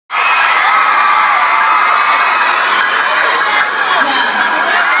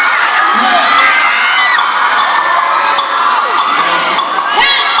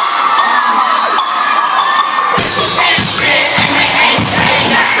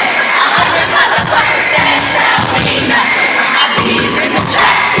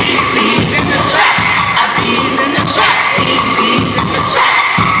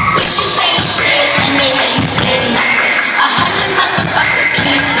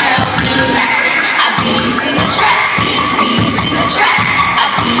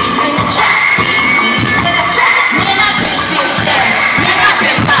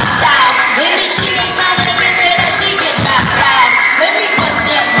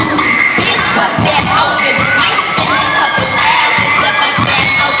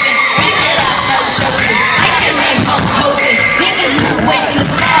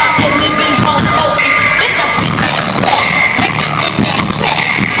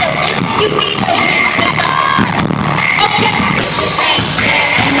You need a hit. Okay, bitches ain't shit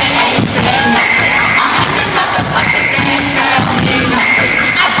and they ain't saying nothing. 100 motherfuckers can't tell me nothing.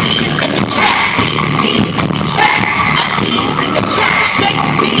 I bees in the trap, bees in the trap. I bees in the trap, straight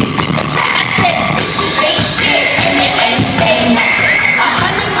bees in the trap. I said bitches ain't shit and they ain't saying nothing.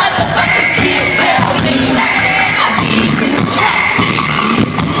 100 motherfuckers can't tell me nothing. I bees in the trap,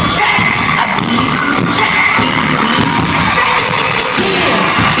 bees in the trap. I bees in the trap, bees in the trap.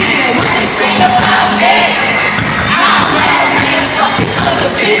 Damn, what they say about me? I don't know, man, fuck this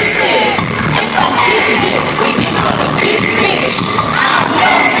other biscuit. If I give it, swinging on a big bitch. I don't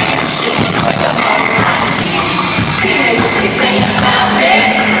know, man, I'm shitting on your whole life. Damn, what they say about me?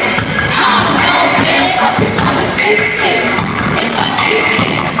 I don't know, man, fuck this other biscuit. If I give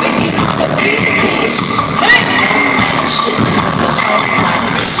it, swinging on a big bitch. I don't know, man, I'm shitting on your whole life.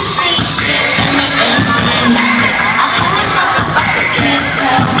 This ain't shit and they ain't saying nothing. 100 motherfuckers can't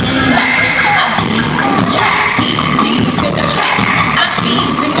tell me nothing. I bees in the trap, bees in the trap. I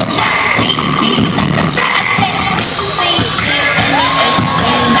bees in the trap, bees in the trap. I said this ain't shit and they ain't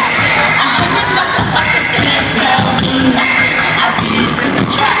saying nothing. 100 motherfuckers can't tell me nothing. I bees in the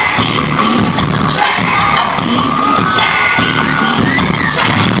trap, bees in the trap. I bees in the trap, bees in the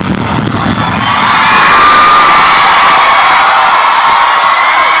trap.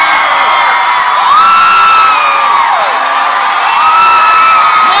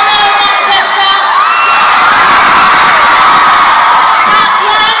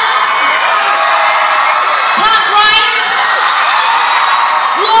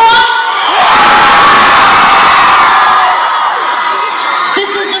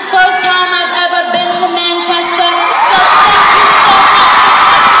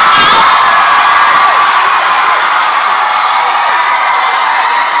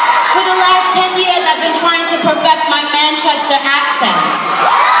 Perfect my Manchester accent.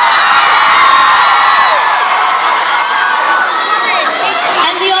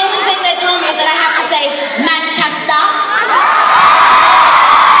 And the only thing they told me is that I have to say Manchester.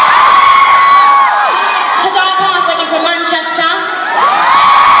 Because I pass like I'm from Manchester.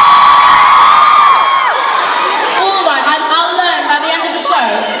 Alright, I'll learn by the end of the show.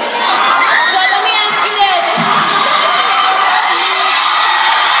 So let me ask you this.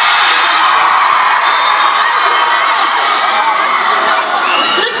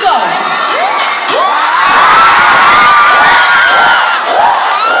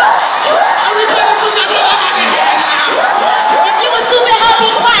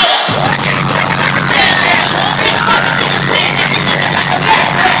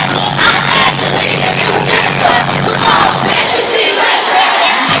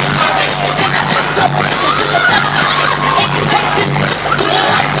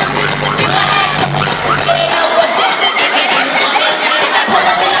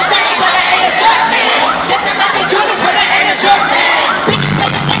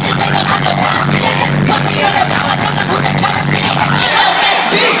 Put me on the